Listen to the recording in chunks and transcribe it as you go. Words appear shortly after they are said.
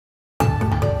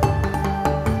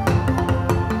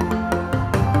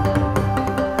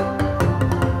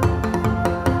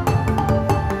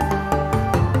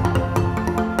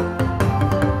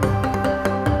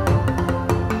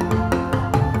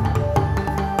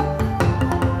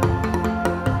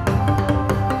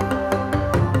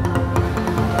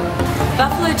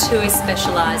tour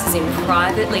specialises in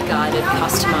privately guided,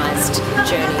 customised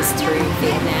journeys through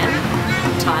Vietnam,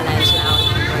 Thailand, Laos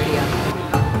and Cambodia.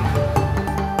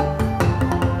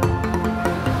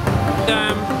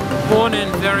 I'm born in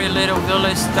very little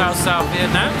village south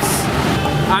Vietnam.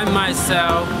 I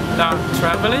myself love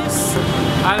traveling.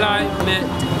 I like meet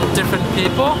different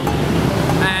people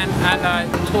and I like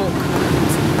talk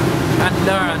and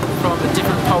learn from a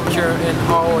different culture in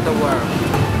all the world.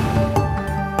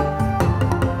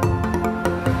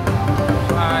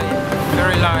 I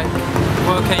very like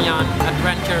working on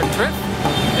adventure trip.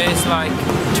 It's like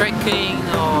trekking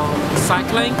or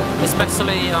cycling,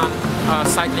 especially on a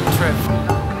cycling trip.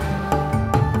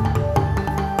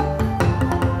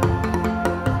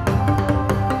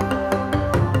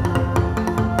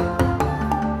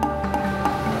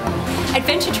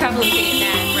 Adventure travel in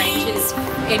Vietnam ranges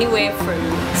anywhere from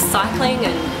cycling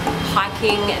and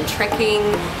hiking and trekking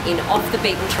in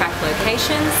off-the-beaten-track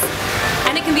locations,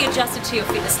 and it can be adjusted to your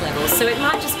fitness levels. So it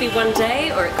might just be one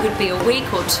day, or it could be a week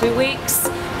or 2 weeks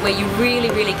where you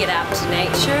really get out into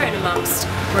nature and amongst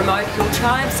remote hill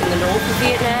tribes in the north of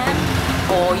Vietnam,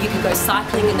 or you can go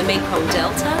cycling in the Mekong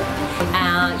Delta.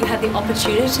 You have the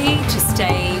opportunity to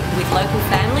stay with local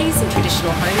families in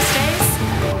traditional homestays.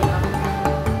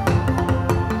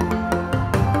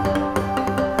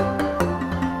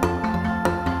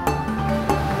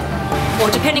 Or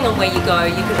depending on where you go,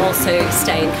 you can also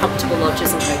stay in comfortable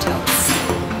lodges and hotels.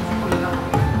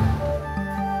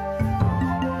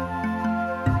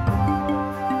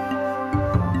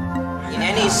 In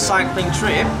any cycling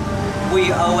trip,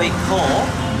 we always call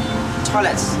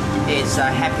toilets is a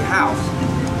happy house.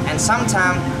 And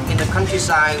sometimes in the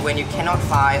countryside, when you cannot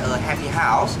find a happy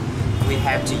house, we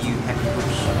have to use happy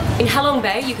bush. In Halong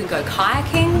Bay you can go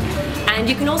kayaking, and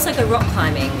you can also go rock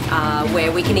climbing,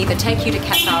 where we can either take you to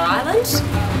Cat Bar Island,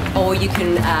 or you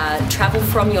can travel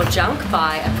from your junk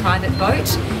by a private boat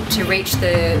to reach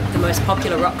the most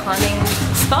popular rock climbing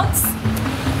spots.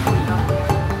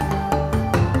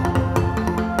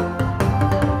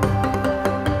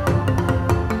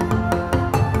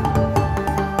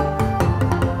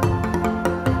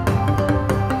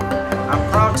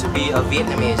 To be a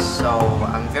Vietnamese, so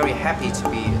I'm very happy to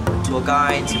be a tour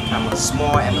guide, to become a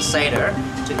small ambassador,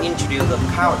 to introduce the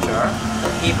culture, the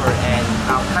people and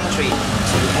our country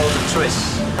to all the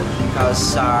tourists,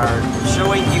 because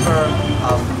showing people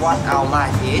of what our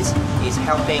life is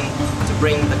helping to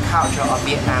bring the culture of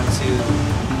Vietnam to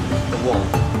the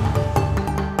world.